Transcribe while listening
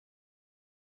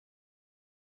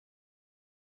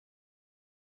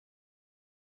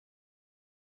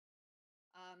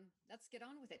Let's get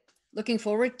on with it. Looking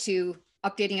forward to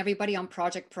updating everybody on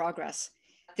project progress.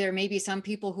 There may be some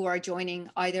people who are joining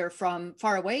either from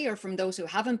far away or from those who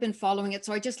haven't been following it.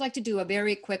 So I'd just like to do a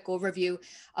very quick overview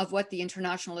of what the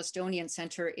International Estonian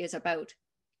Centre is about.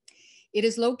 It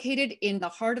is located in the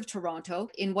heart of Toronto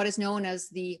in what is known as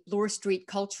the Bloor Street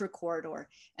Culture Corridor.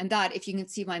 And that, if you can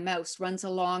see my mouse, runs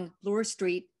along Bloor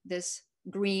Street, this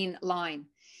green line.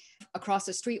 Across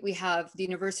the street, we have the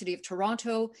University of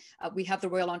Toronto, we have the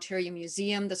Royal Ontario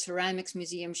Museum, the Ceramics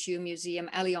Museum, Shoe Museum,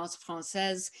 Alliance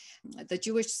Française, the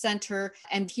Jewish Center,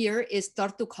 and here is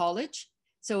Tartu College.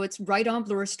 So it's right on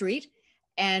Bloor Street.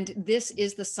 And this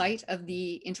is the site of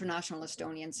the International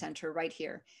Estonian Centre right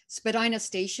here. Spadina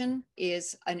Station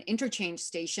is an interchange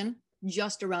station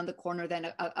just around the corner, then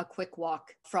a quick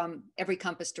walk from every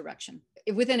compass direction.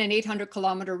 Within an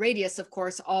 800-kilometer radius, of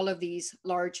course, all of these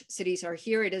large cities are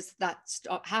here. It is that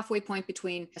halfway point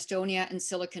between Estonia and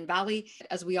Silicon Valley.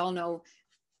 As we all know,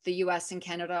 the US and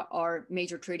Canada are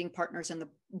major trading partners and the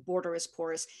border is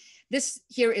porous. This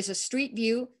here is a street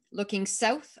view looking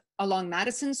south along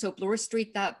Madison. So Bloor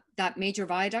Street, that major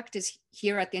viaduct is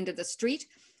here at the end of the street.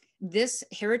 This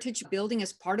heritage building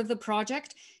is part of the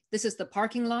project. This is the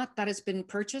parking lot that has been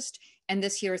purchased, and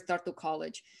this here is Tartu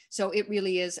College. So it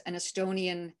really is an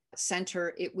Estonian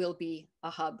center. It will be a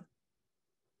hub.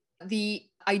 The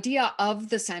idea of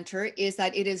the center is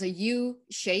that it is a U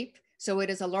shape. So it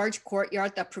is a large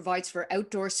courtyard that provides for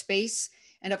outdoor space.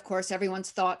 And of course, everyone's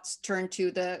thoughts turn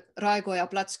to the Raekoja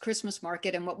Plats Christmas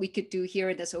market and what we could do here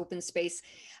in this open space.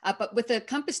 But with the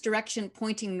compass direction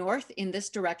pointing north in this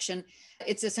direction,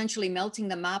 it's essentially melting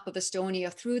the map of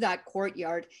Estonia through that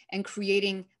courtyard and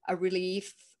creating a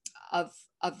relief of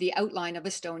the outline of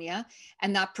Estonia.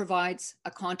 And that provides a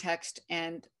context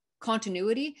and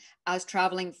continuity as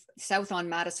traveling south on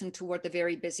Madison toward the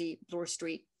very busy Bloor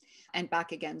Street and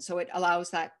back again. So it allows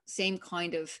that same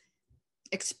kind of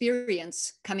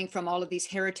experience coming from all of these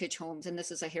heritage homes, and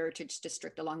this is a heritage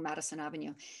district along Madison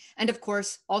Avenue. And of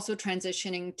course, also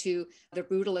transitioning to the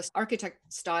brutalist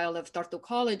architect style of Tartu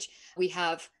College, we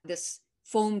have this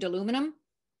foamed aluminum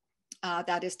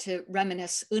that is to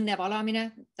reminisce õnne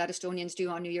valamine that Estonians do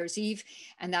on New Year's Eve,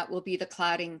 and that will be the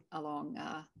cladding along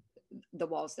the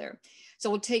walls there.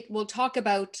 So we'll talk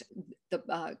about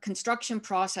the construction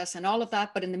process and all of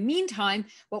that. But in the meantime,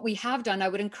 what we have done, I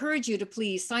would encourage you to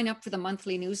please sign up for the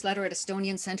monthly newsletter at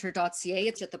estoniancenter.ca.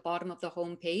 It's at the bottom of the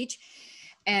homepage.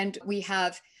 And we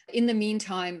have, in the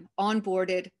meantime,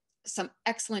 onboarded some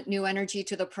excellent new energy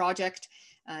to the project.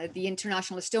 The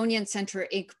International Estonian Centre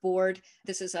Inc. board.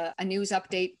 This is a news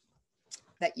update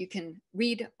that you can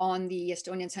read on the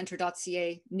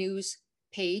estoniancenter.ca news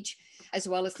page, as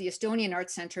well as the Estonian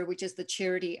Arts Centre, which is the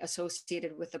charity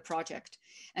associated with the project.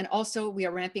 And also we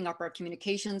are ramping up our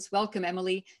communications. Welcome,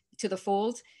 Emily, to the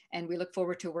fold, and we look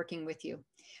forward to working with you.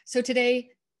 So today,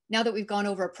 now that we've gone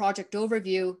over a project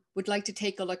overview, we'd like to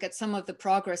take a look at some of the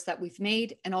progress that we've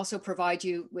made and also provide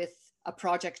you with a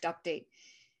project update.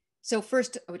 So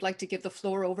first, I would like to give the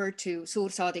floor over to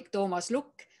Suursaadik Toomas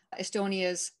Lukk,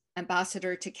 Estonia's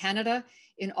ambassador to Canada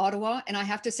in Ottawa. And I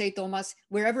have to say, Toomas,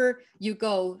 wherever you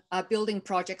go, building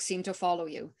projects seem to follow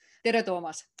you. Tere,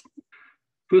 Toomas.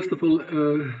 First of all,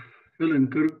 Helen,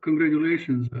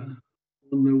 congratulations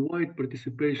on the wide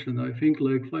participation. I think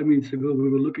like 5 minutes ago, we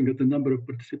were looking at the number of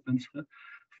participants,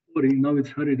 40, now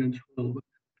it's 112.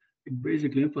 It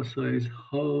basically emphasizes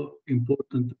how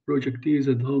important the project is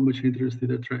and how much interest it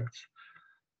attracts.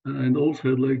 And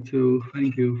also I'd like to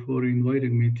thank you for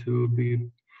inviting me to be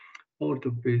part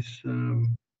of this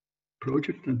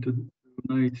project and to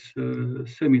tonight's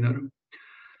seminar.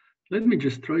 Let me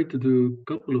just try to do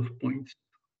a couple of points.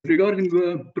 Regarding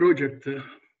the project,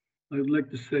 I would like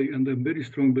to say, and I'm a very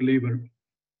strong believer,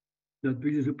 that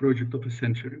this is a project of a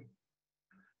century.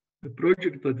 A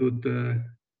project that would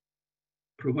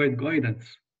provide guidance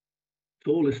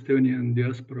to all Estonian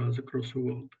diasporas across the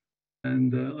world.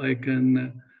 And I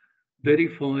can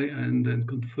verify and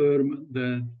confirm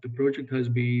that the project has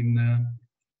been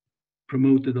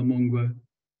promoted among the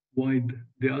wide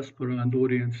diaspora and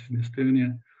audience in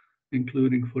Estonia,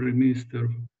 including Foreign Minister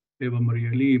Eva-Maria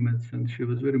Liimets, and she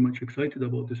was very much excited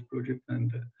about this project,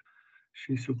 and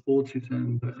she supports it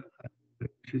and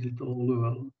wishes it all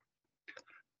well.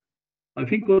 I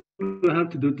think what we have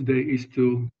to do today is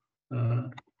to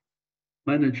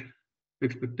manage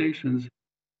expectations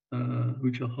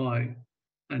which are high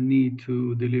and need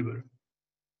to deliver.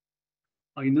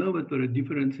 I know that there are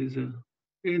differences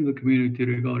in the community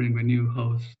regarding the new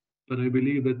house, but I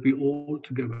believe that we all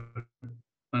together,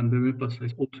 and I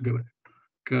emphasize all together,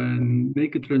 can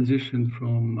make a transition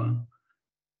from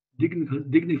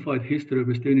dignified history of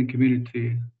Estonian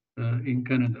community in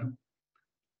Canada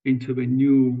into a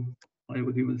new, I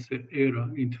would even say, era,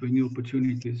 into new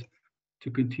opportunities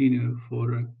to continue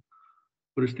for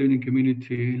Estonian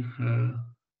community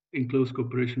in close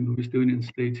cooperation with Estonian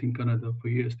states in Canada for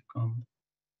years to come.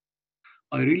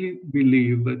 I really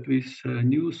believe that this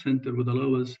new center would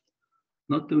allow us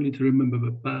not only to remember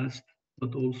the past,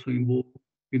 but also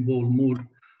involve more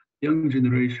young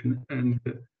generation and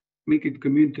make it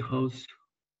community house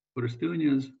for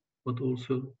Estonians, but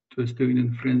also to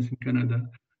Estonian friends in Canada,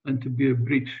 and to be a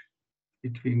bridge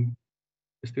between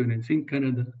Estonians in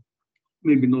Canada,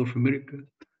 maybe North America,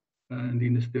 and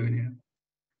in Estonia.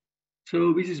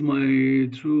 So this is my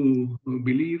true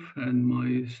belief, and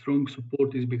my strong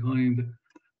support is behind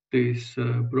this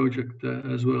project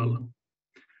as well.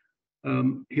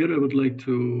 Here I would like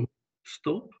to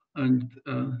stop, and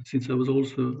since I was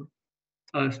also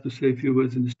asked to say a few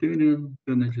words in Estonian,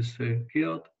 then I just say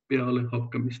head peale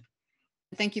hakkamist.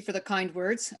 Thank you for the kind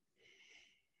words.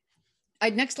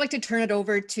 I'd next like to turn it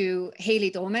over to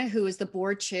Heili Toome, who is the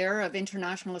board chair of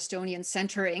International Estonian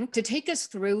Center, Inc., to take us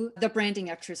through the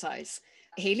branding exercise.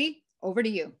 Heili, over to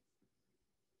you.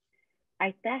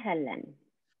 Aitäh, Helen.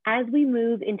 As we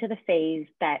move into the phase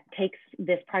that takes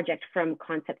this project from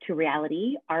concept to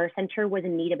reality, our center was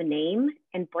in need of a name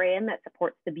and brand that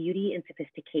supports the beauty and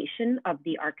sophistication of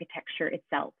the architecture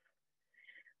itself.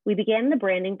 We began the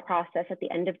branding process at the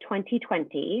end of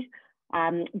 2020.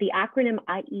 The acronym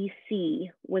IEC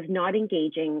was not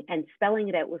engaging, and spelling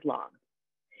it out was long.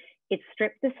 It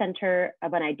stripped the center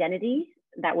of an identity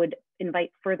that would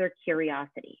invite further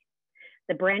curiosity.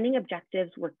 The branding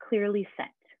objectives were clearly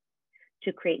set: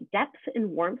 to create depth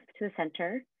and warmth to the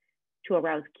center, to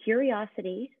arouse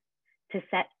curiosity, to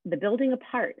set the building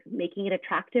apart, making it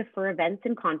attractive for events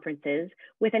and conferences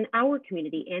within our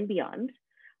community and beyond,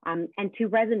 and to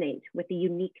resonate with the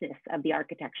uniqueness of the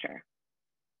architecture.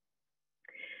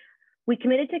 We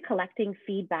committed to collecting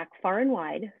feedback far and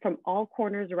wide from all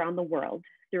corners around the world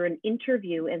through an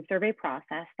interview and survey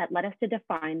process that led us to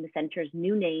define the center's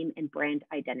new name and brand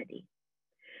identity.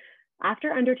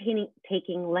 After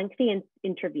taking lengthy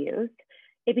interviews,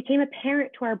 it became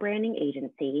apparent to our branding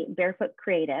agency, Barefoot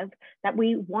Creative, that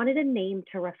we wanted a name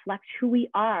to reflect who we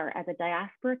are as a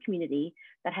diaspora community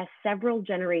that has several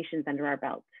generations under our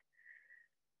belt.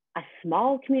 A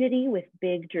small community with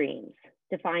big dreams,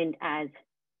 defined as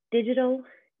digital,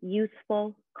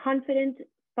 youthful, confident,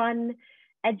 fun,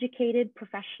 educated,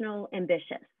 professional,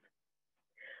 ambitious.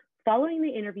 Following the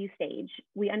interview stage,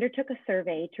 we undertook a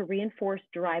survey to reinforce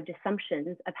derived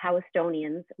assumptions of how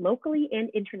Estonians, locally and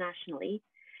internationally,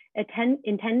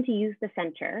 intend to use the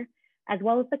center, as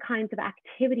well as the kinds of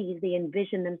activities they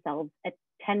envision themselves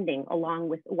attending, along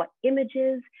with what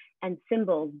images and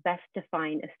symbols best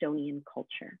define Estonian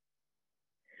culture.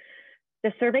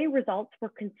 The survey results were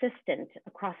consistent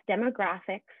across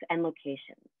demographics and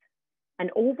locations.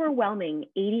 An overwhelming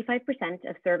 85%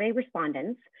 of survey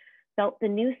respondents felt the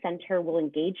new center will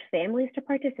engage families to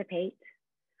participate,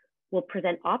 will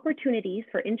present opportunities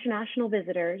for international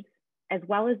visitors, as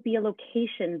well as be a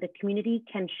location the community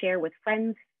can share with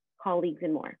friends, colleagues,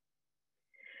 and more.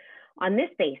 On this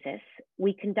basis,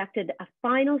 we conducted a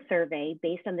final survey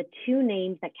based on the two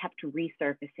names that kept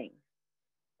resurfacing,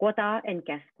 Koda and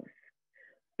KESKUS,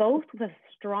 both with a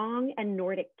strong and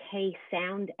Nordic K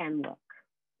sound and look.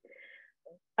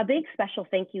 A big special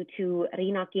thank you to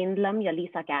Riina Kindlam and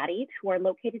Liisa Kärit, who are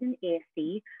located in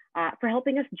EST, for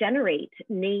helping us generate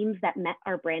names that met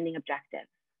our branding objectives.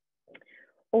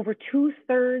 Over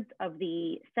 2/3 of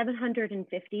the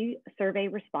 750 survey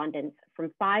respondents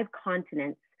from 5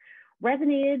 continents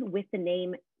resonated with the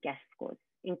name KESKUS,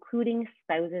 including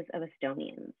spouses of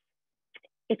Estonians.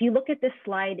 If you look at this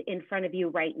slide in front of you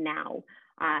right now,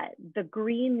 the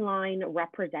green line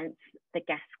represents the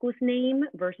KESKUS name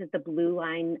versus the blue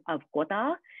line of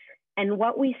Koda. And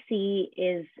what we see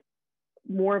is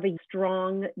more of a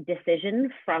strong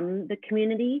decision from the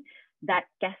community that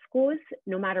KESKUS,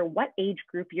 no matter what age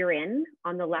group you're in,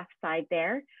 on the left side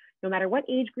there, no matter what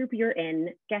age group you're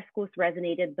in, KESKUS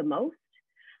resonated the most.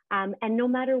 And no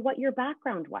matter what your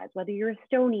background was, whether you're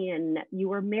Estonian, you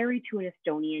were married to an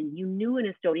Estonian, you knew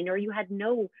an Estonian, or you had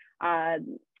no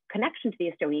connection to the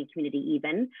Estonian community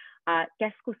even,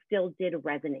 KESKUS still did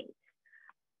resonate.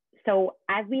 So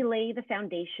as we lay the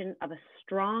foundation of a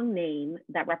strong name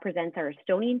that represents our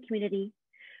Estonian community,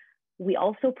 we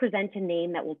also present a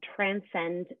name that will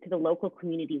transcend to the local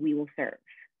community we will serve.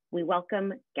 We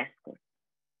welcome KESKUS.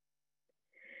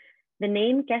 The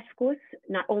name KESKUS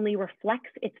not only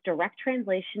reflects its direct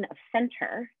translation of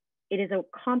center, it is a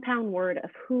compound word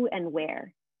of who and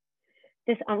where.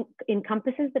 This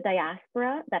encompasses the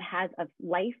diaspora that has a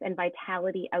life and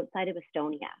vitality outside of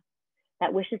Estonia,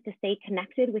 that wishes to stay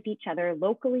connected with each other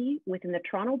locally within the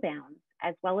Toronto bounds,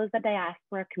 as well as the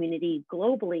diaspora community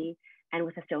globally and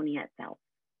with Estonia itself.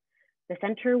 The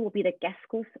center will be the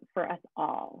KESKUS for us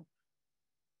all.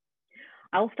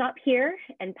 I'll stop here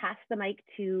and pass the mic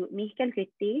to Mihkel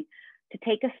Kütti to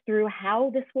take us through how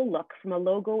this will look from a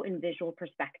logo and visual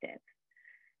perspective.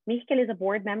 Mihkel is a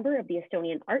board member of the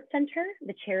Estonian Art Center,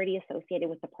 the charity associated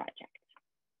with the project.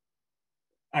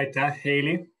 Aitäh,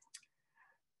 Hailey.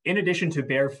 In addition to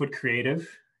Barefoot Creative,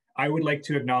 I would like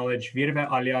to acknowledge Virve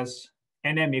Aljas,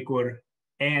 Ene Mikur,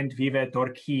 and Vive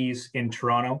Torquis in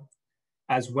Toronto,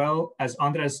 as well as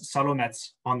Andres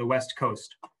Salomets on the West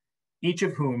Coast, each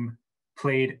of whom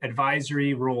played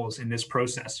advisory roles in this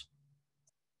process.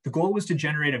 The goal was to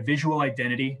generate a visual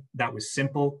identity that was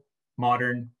simple,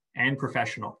 modern, and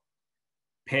professional,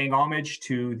 paying homage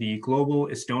to the global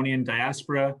Estonian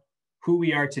diaspora, who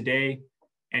we are today,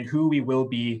 and who we will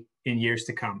be in years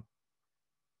to come.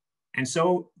 And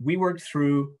so we worked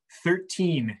through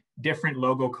 13 different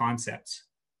logo concepts.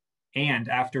 And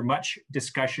after much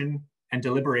discussion and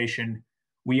deliberation,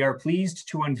 we are pleased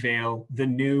to unveil the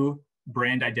new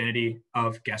brand identity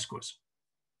of KESKUS.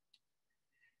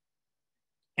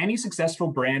 Any successful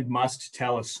brand must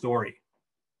tell a story.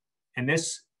 And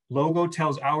this logo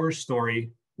tells our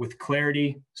story with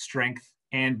clarity, strength,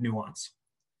 and nuance.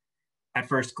 At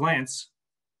first glance,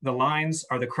 the lines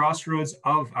are the crossroads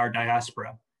of our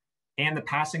diaspora and the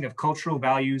passing of cultural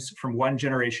values from one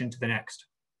generation to the next.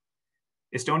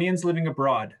 Estonians living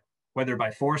abroad, whether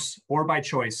by force or by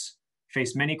choice,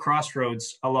 face many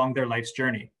crossroads along their life's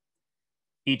journey.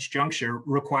 Each juncture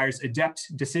requires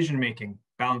adept decision-making,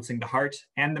 balancing the heart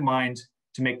and the mind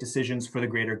to make decisions for the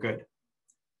greater good.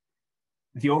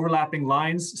 The overlapping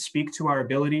lines speak to our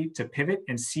ability to pivot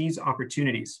and seize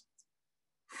opportunities.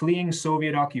 Fleeing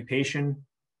Soviet occupation,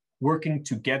 working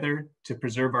together to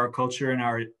preserve our culture in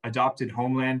our adopted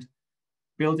homeland,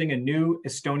 building a new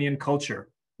Estonian culture,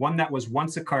 one that was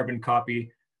once a carbon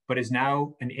copy, but is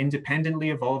now an independently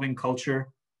evolving culture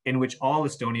in which all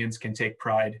Estonians can take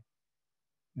pride.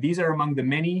 These are among the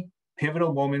many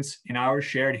pivotal moments in our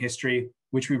shared history,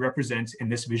 which we represent in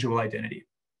this visual identity.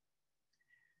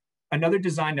 Another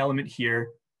design element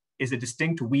here is a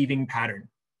distinct weaving pattern.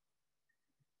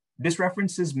 This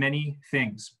references many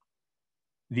things.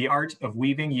 The art of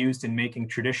weaving used in making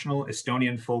traditional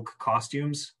Estonian folk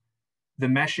costumes, the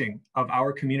meshing of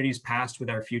our community's past with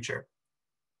our future,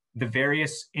 the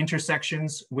various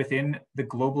intersections within the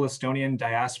global Estonian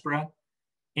diaspora,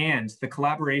 and the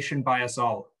collaboration by us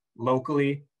all,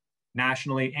 locally,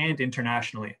 nationally, and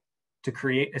internationally, to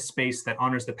create a space that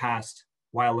honors the past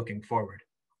while looking forward.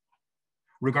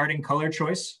 Regarding color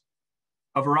choice,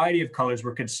 a variety of colors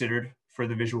were considered for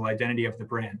the visual identity of the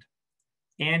brand.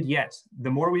 And yet, the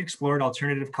more we explored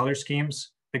alternative color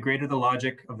schemes, the greater the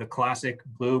logic of the classic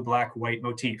blue, black, white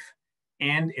motif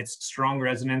and its strong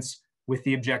resonance with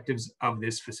the objectives of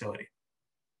this facility.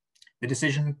 The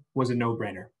decision was a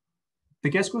no-brainer.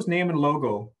 The KESKUS name and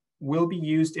logo will be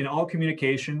used in all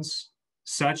communications,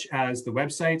 such as the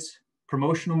websites,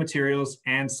 promotional materials,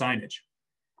 and signage.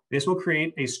 This will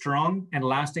create a strong and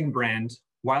lasting brand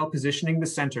while positioning the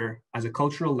center as a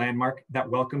cultural landmark that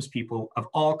welcomes people of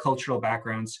all cultural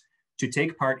backgrounds to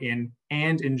take part in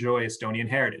and enjoy Estonian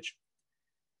heritage.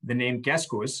 The name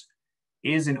KESKUS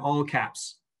is in all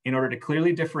caps in order to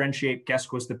clearly differentiate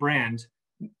KESKUS, the brand,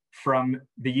 from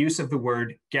the use of the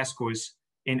word KESKUS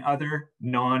in other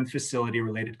non-facility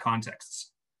related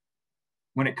contexts.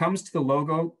 When it comes to the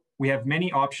logo, we have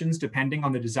many options depending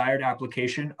on the desired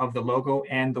application of the logo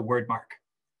and the word mark.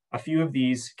 A few of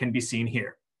these can be seen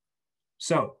here.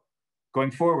 So,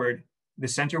 going forward, the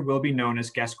center will be known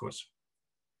as KESKUS.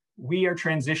 We are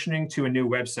transitioning to a new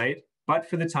website, but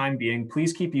for the time being,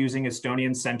 please keep using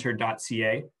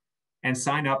estoniancenter.ca and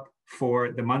sign up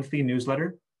for the monthly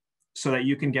newsletter so that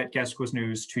you can get KESKUS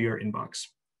news to your inbox.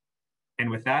 And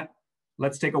with that,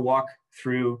 let's take a walk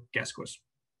through KESKUS.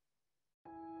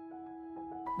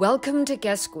 Welcome to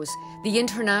KESKUS, the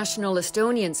International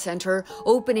Estonian Centre,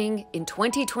 opening in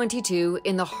 2022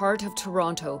 in the heart of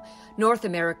Toronto, North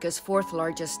America's fourth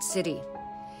largest city.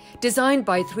 Designed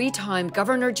by three-time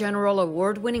Governor-General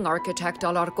award-winning architect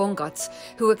Alar Kongats,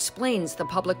 who explains the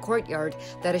public courtyard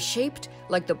that is shaped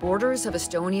like the borders of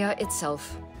Estonia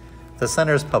itself. The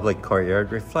center's public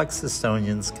courtyard reflects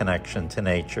Estonians' connection to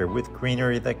nature with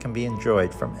greenery that can be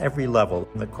enjoyed from every level.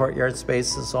 The courtyard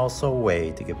space is also a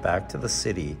way to give back to the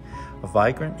city, a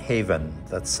vibrant haven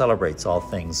that celebrates all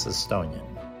things Estonian.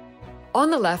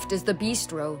 On the left is the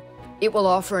bistro, It will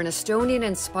offer an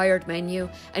Estonian-inspired menu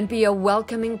and be a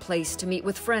welcoming place to meet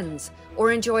with friends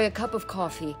or enjoy a cup of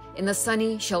coffee in the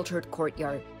sunny, sheltered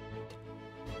courtyard.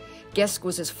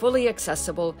 KESKUS is fully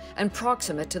accessible and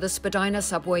proximate to the Spadina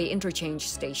subway interchange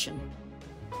station.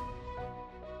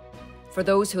 For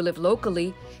those who live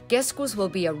locally, KESKUS will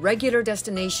be a regular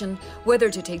destination, whether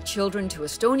to take children to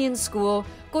Estonian school,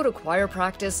 go to choir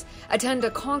practice, attend a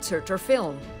concert or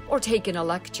film, or take in a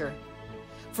lecture.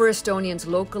 For Estonians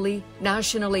locally,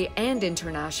 nationally, and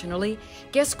internationally,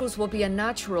 KESKUS will be a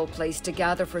natural place to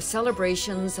gather for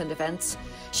celebrations and events,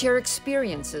 share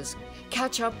experiences,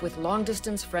 catch up with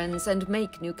long-distance friends, and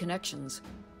make new connections.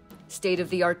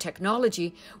 State-of-the-art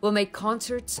technology will make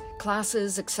concerts,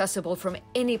 classes accessible from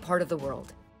any part of the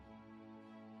world.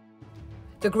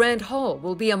 The Grand Hall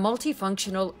will be a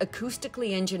multifunctional,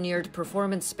 acoustically engineered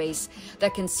performance space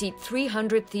that can seat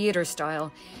 300 theater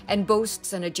style and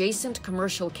boasts an adjacent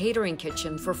commercial catering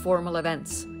kitchen for formal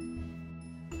events.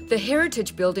 The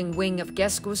Heritage Building wing of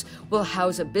KESKUS will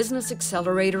house a business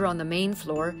accelerator on the main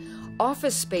floor,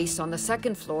 office space on the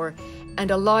second floor,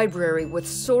 and a library with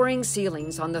soaring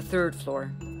ceilings on the third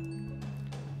floor.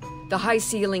 The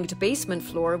high-ceilinged basement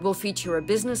floor will feature a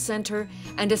business center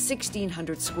and a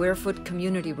 1,600 square foot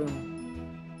community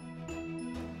room.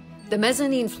 The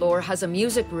mezzanine floor has a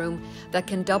music room that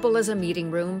can double as a meeting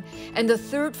room, and the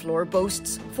third floor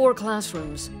boasts 4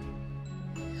 classrooms.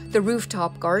 The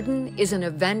rooftop garden is an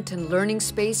event and learning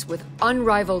space with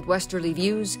unrivaled westerly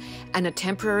views and a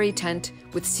temporary tent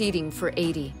with seating for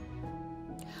 80.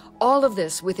 All of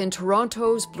this within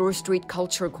Toronto's Bloor Street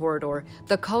Culture Corridor,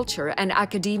 the Culture and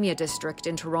Academia District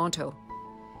in Toronto.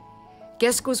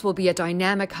 KESKUS will be a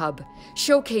dynamic hub,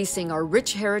 showcasing our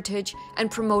rich heritage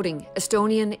and promoting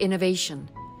Estonian innovation.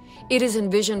 It is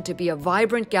envisioned to be a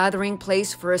vibrant gathering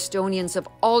place for Estonians of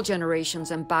all generations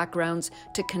and backgrounds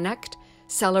to connect,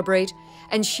 celebrate,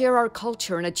 and share our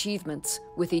culture and achievements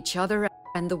with each other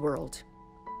and the world.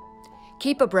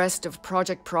 Keep abreast of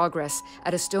project progress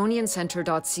at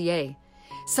estoniancenter.ca.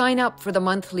 Sign up for the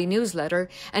monthly newsletter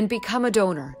and become a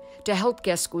donor to help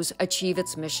KESKUS achieve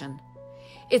its mission.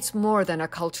 It's more than a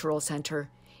cultural center.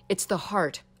 It's the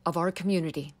heart of our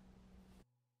community.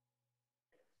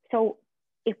 So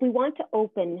if we want to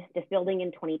open this building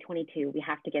in 2022, we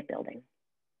have to get building.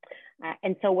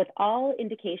 And so with all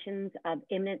indications of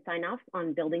imminent sign-off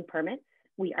on building permits,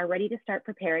 we are ready to start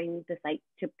preparing the site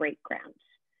to break ground.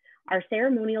 Our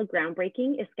ceremonial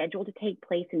groundbreaking is scheduled to take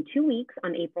place in 2 weeks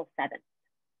on April 7th.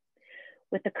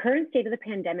 With the current state of the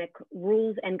pandemic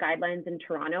rules and guidelines in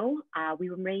Toronto, we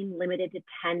remain limited to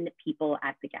 10 people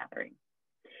at the gathering.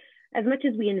 As much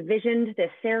as we envisioned this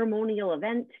ceremonial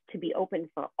event to be open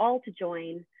for all to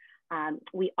join,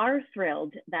 we are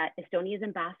thrilled that Estonia's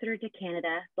ambassador to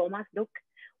Canada, Toomas Lukk,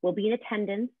 will be in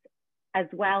attendance, as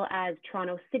well as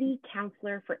Toronto City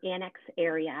Councillor for Annex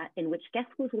area, in which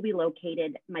KESKUS will be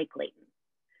located, Mike Layton.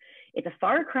 It's a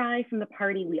far cry from the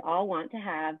party we all want to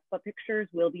have, but pictures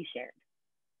will be shared.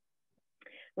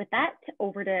 With that,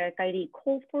 over to Kairi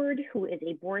Colford, who is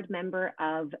a board member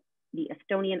of the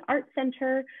Estonian Arts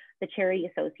Centre, the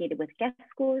charity associated with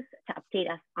KESKUS, to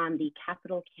update us on the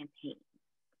capital campaign.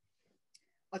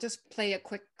 I'll just play a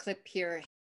quick clip here.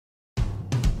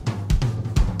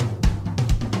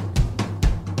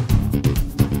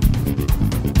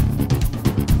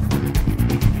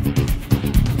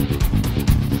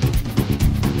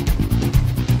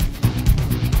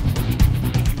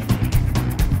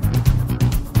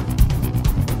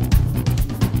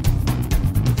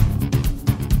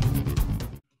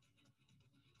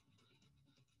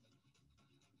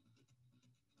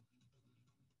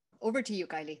 Over to you,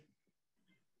 Kylie.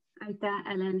 Aitäh,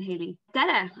 Ellen, Haley.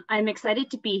 Tere, I'm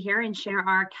excited to be here and share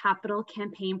our capital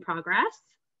campaign progress.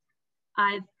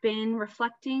 I've been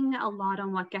reflecting a lot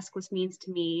on what KESKUS means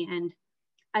to me, and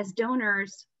as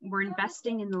donors, we're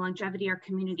investing in the longevity of our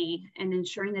community and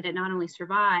ensuring that it not only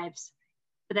survives,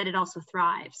 but that it also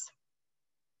thrives.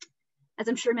 As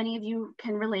I'm sure many of you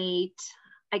can relate,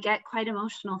 I get quite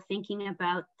emotional thinking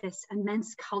about this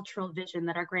immense cultural vision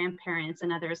that our grandparents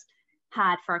and others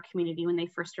had for our community when they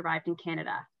first arrived in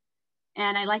Canada.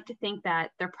 And I like to think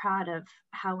that they're proud of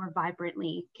how we're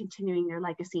vibrantly continuing their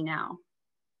legacy now.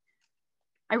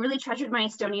 I really treasured my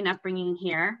Estonian upbringing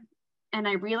here. And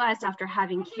I realized after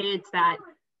having kids that,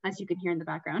 as you can hear in the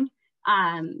background,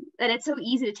 that it's so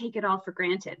easy to take it all for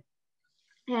granted.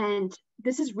 And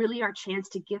this is really our chance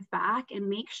to give back and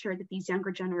make sure that these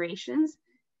younger generations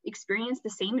experience the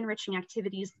same enriching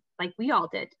activities like we all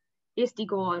did,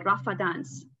 Istigo, Rahva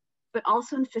dance, but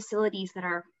also in facilities that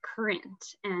are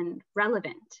current and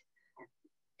relevant.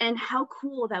 And how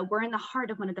cool that we're in the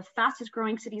heart of one of the fastest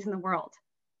growing cities in the world,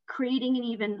 creating an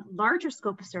even larger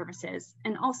scope of services,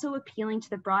 and also appealing to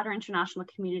the broader international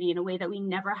community in a way that we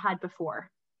never had before.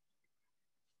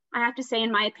 I have to say,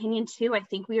 in my opinion too, I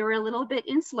think we were a little bit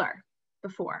insular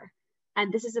before.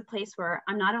 And this is a place where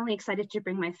I'm not only excited to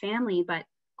bring my family, but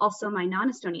also my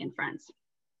non-Estonian friends.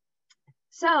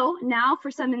 So now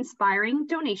for some inspiring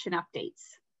donation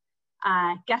updates.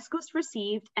 KESKUS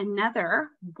received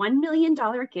another $1 million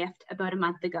gift about a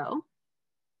month ago.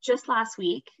 Just last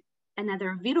week,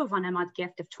 another Viru Vanemad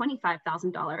gift of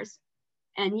 $25,000.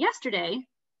 And yesterday,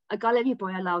 a Kalevi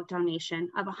Poja laud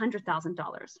donation of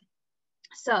 $100,000.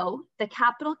 So the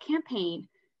capital campaign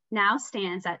now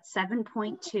stands at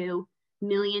 $7.2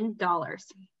 million.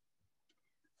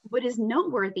 What is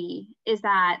noteworthy is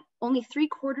that only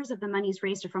 3/4 of the monies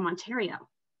raised are from Ontario.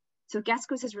 So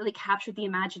KESKUS has really captured the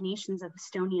imaginations of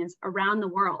Estonians around the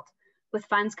world, with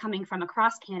funds coming from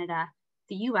across Canada,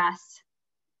 the US,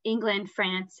 England,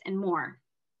 France, and more.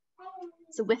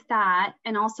 So with that,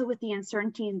 and also with the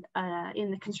uncertainty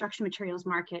in the construction materials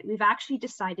market, we've actually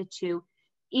decided to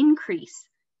increase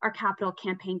our capital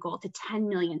campaign goal to $10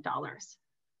 million.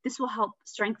 This will help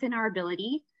strengthen our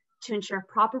ability to ensure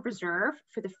proper reserve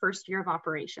for the first year of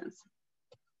operations.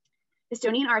 The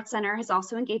Estonian Arts Centre has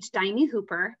also engaged Daimi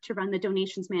Hooper to run the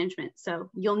donations management. So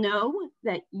you'll know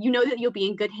that you'll be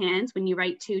in good hands when you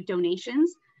write to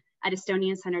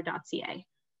donations@estoniancentre.ca.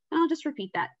 And I'll just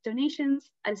repeat that,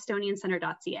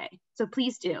 donations@estoniancentre.ca. So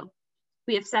please do.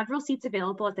 We have several seats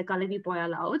available at the Kalevi Poja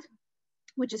laud,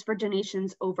 which is for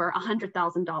donations over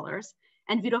 $100,000.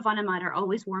 And Viru Vanemad are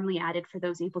always warmly added for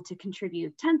those able to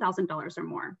contribute $10,000 or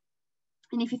more.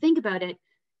 And if you think about it,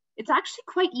 it's actually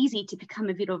quite easy to become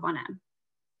a Viru Vanem.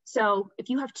 So if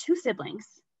you have 2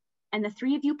 siblings and the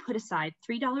 3 of you put aside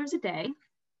 $3 a day,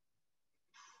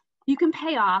 you can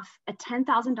pay off a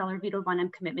 $10,000 Viru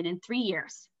Vanem commitment in 3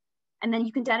 years. And then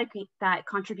you can dedicate that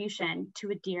contribution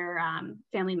to a dear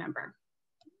family member.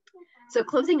 So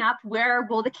closing up, where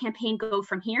will the campaign go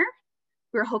from here?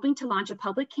 We're hoping to launch a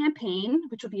public campaign,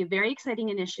 which will be a very exciting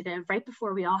initiative right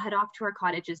before we all head off to our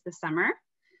cottages this summer.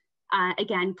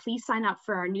 Again, please sign up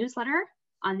for our newsletter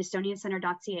on the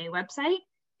estoniancentre.ca website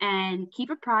and keep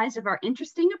apprised of our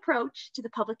interesting approach to the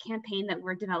public campaign that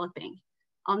we're developing.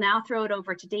 I'll now throw it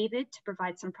over to David to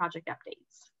provide some project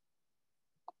updates.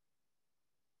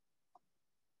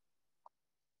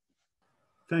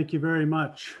 Thank you very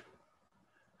much.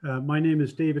 My name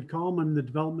is David Kalm. I'm the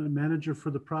development manager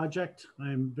for the project.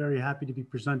 I'm very happy to be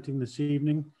presenting this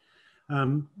evening.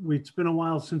 It's been a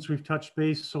while since we've touched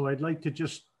base, so I'd like to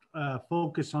just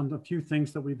focus on a few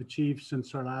things that we've achieved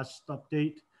since our last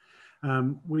update.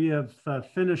 We have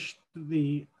finished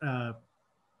the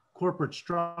corporate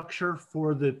structure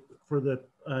for the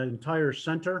entire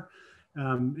center.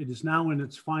 It is now in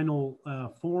its final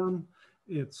form.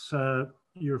 It's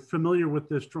you're familiar with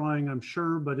this drawing, I'm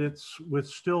sure, but it's with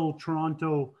still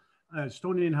Toronto,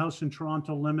 Estonian House in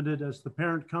Toronto Limited as the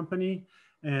parent company,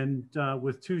 and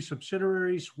with 2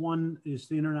 subsidiaries. One is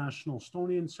the International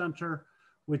Estonian Center,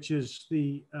 which is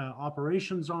the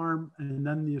operations arm, and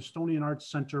then the Estonian Arts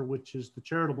Center, which is the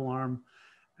charitable arm.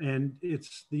 And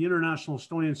it's the International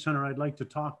Estonian Center I'd like to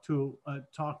talk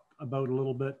about a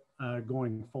little bit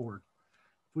going forward.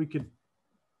 If we could,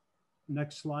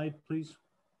 next slide, please.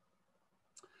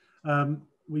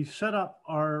 We've set up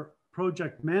our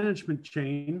project management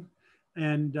chain,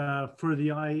 and for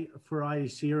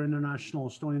IEC, or International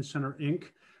Estonian Center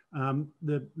Inc.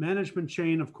 The management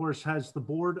chain, of course, has the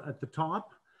board at the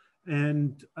top,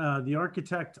 and the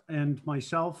architect and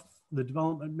myself, the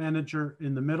development manager,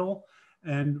 in the middle.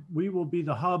 And we will be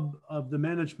the hub of the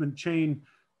management chain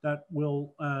that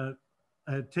will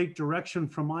take direction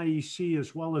from IEC,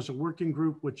 as well as a working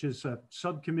group, which is a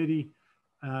subcommittee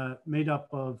made up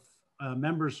of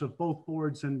members of both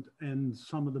boards and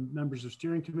some of the members of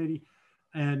steering committee.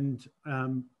 And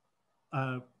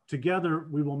together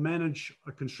we will manage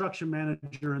a construction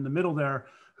manager in the middle there,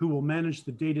 who will manage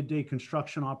the day-to-day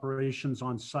construction operations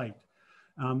on site.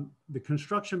 The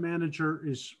construction manager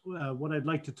is what I'd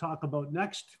like to talk about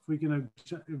next. If we can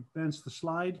advance the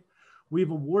slide. We've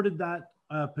awarded that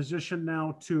position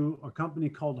now to a company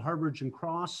called Harbridge &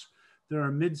 Cross. They're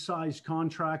a mid-sized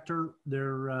contractor.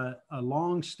 They're a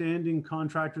long-standing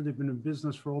contractor. They've been in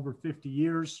business for over 50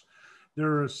 years.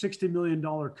 They're a $60 million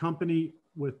company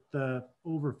with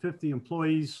over 50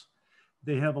 employees.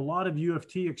 They have a lot of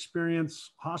UFT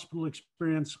experience, hospital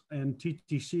experience, and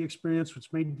TTC experience,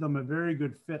 which made them a very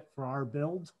good fit for our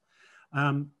build.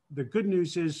 The good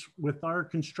news is, with our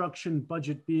construction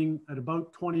budget being at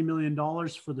about $20 million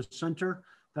for the center,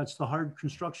 that's the hard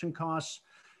construction costs,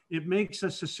 it makes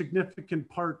us a significant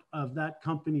part of that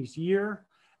company's year.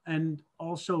 and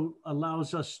also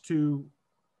allows us to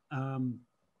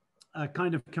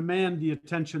kind of command the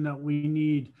attention that we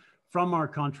need from our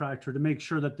contractor to make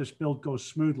sure that this build goes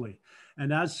smoothly.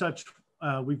 And as such,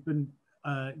 we've been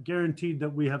guaranteed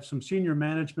that we have some senior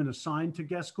management assigned to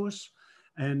KESKUS.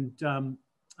 And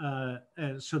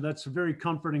so that's very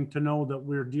comforting to know that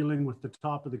we're dealing with the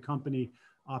top of the company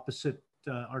opposite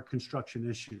our construction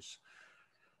issues.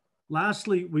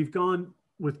 Lastly, we've gone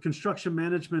with construction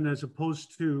management as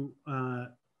opposed to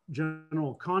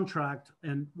general contract.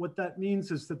 And what that means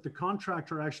is that the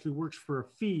contractor actually works for a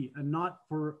fee and not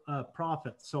for a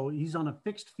profit. So he's on a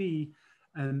fixed fee,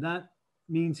 and that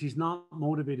means he's not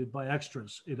motivated by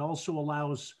extras. It also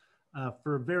allows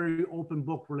for a very open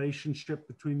book relationship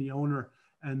between the owner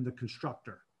and the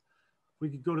constructor. We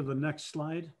could go to the next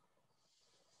slide.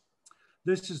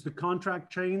 This is the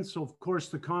contract chain. So of course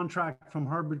the contract from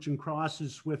Harbridge and Cross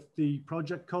is with the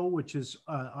Project Co, which is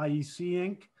IEC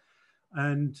Inc.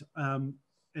 And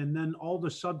then all the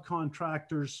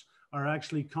subcontractors are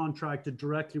actually contracted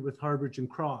directly with Harbridge and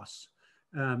Cross.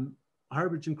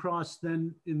 Harbridge and Cross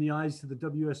then, in the eyes of the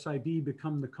WSIB,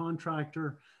 become the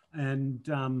contractor, and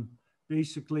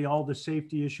basically all the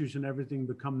safety issues and everything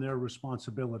become their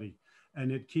responsibility.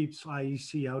 And it keeps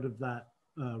IEC out of that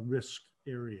risk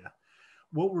area.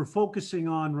 What we're focusing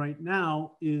on right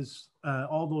now is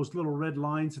all those little red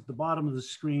lines at the bottom of the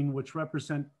screen, which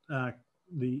represent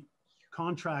the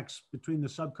contracts between the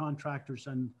subcontractors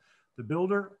and the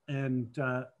builder, and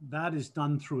that is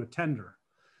done through a tender.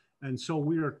 And so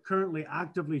we are currently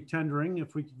actively tendering.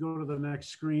 If we could go to the next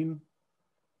screen.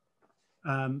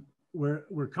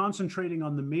 We're concentrating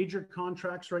on the major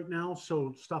contracts right now.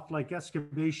 So stuff like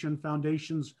excavation,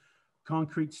 foundations,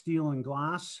 concrete, steel, and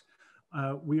glass.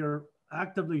 We are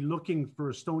actively looking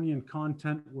for Estonian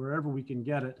content wherever we can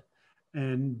get it.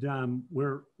 And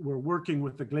we're working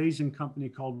with a glazing company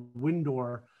called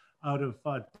Windor out of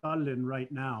Tallinn right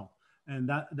now.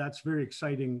 And that's very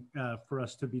exciting for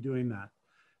us to be doing that.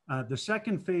 The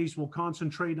second phase will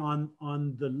concentrate on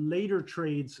the later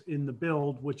trades in the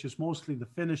build, which is mostly the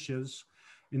finishes,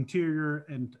 interior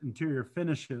and interior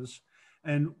finishes.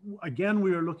 And again,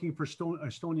 we are looking for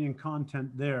Estonian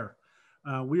content there.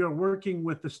 We are working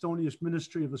with Estonia's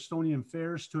Ministry of Estonian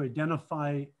Affairs to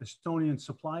identify Estonian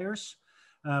suppliers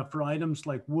for items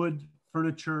like wood,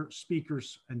 furniture,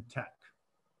 speakers, and tech.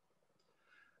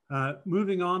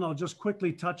 Moving on, I'll just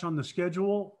quickly touch on the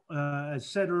schedule. As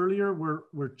said earlier,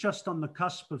 we're just on the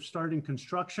cusp of starting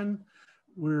construction.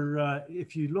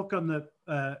 If you look on the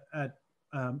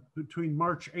between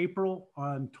March, April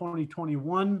on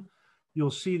 2021, you'll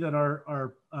see that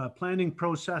our planning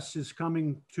process is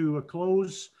coming to a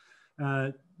close.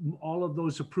 All of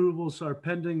those approvals are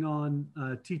pending on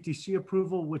TTC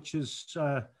approval, which is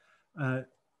in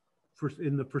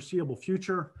the foreseeable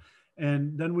future.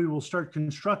 And then we will start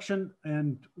construction.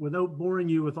 And without boring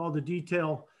you with all the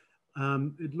detail,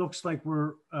 it looks like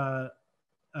we're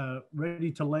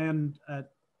ready to land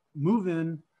at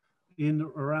move-in in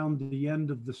around the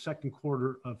end of the second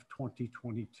quarter of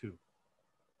 2022.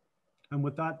 And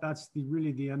with that, that's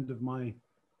really the end of my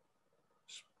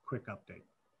quick update.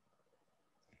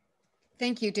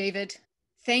 Thank you, David.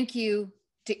 Thank you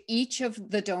to each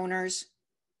of the donors.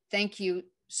 Thank you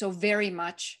so very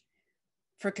much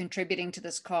for contributing to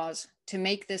this cause, to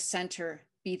make this center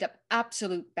be the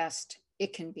absolute best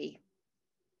it can be.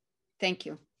 Thank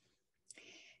you.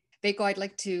 Veiko, I'd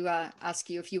like to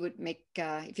ask you if you would make,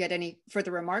 if you had any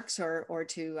further remarks or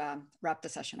to wrap the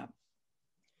session up.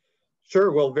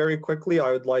 Sure. Well, very quickly,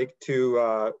 I would like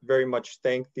to very much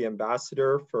thank the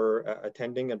ambassador for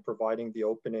attending and providing the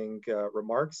opening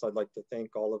remarks. I'd like to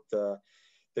thank all of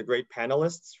the great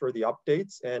panelists for the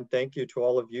updates, and thank you to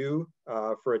all of you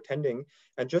for attending.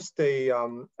 And just a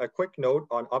quick note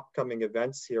on upcoming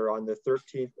events here on the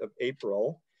 13th of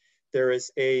April. There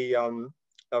is a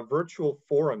virtual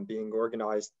forum being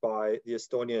organized by the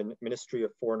Estonian Ministry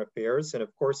of Foreign Affairs. And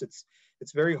of course, it's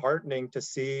very heartening to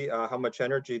see how much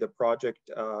energy the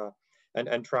project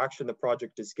and traction the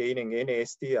project is gaining in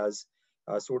Eesti, as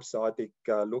Suursaadik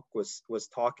Lukk was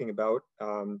talking about.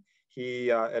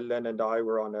 Ellen and I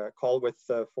were on a call with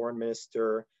the foreign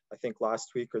minister, I think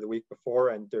last week or the week before,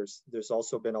 and there's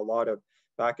also been a lot of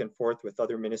back and forth with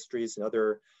other ministries and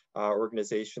other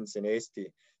organizations in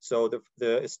Eesti. So the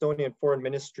Estonian Foreign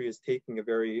Ministry is taking a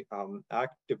very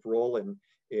active role in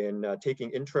taking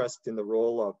interest in the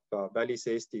role of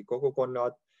Välis-Eesti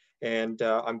Kogukonnad. And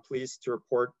I'm pleased to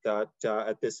report that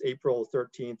at this April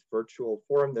 13th virtual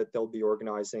forum that they'll be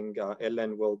organizing,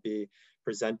 Ellen will be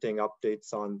presenting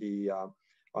updates on the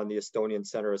on the Estonian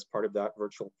Center as part of that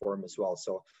virtual forum as well.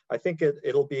 So I think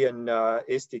it'll be in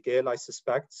eesti keel, I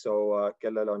suspect. So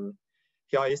kellel on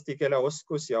hea eesti keele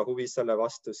oskus ja huvi selle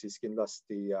vastu, siis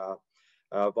kindlasti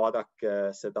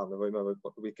vaadake seda.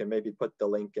 We can maybe put the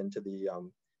link into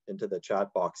the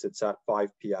chat box. It's at 5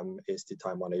 p.m. Eesti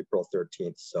time on April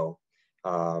 13th. So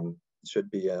it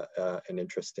should be an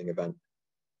interesting event.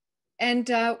 And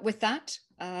with that,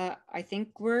 I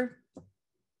think we're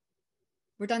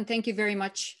done. Thank you very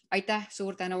much. Aitäh,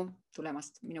 suur tänu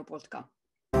tulemast minu poolt ka.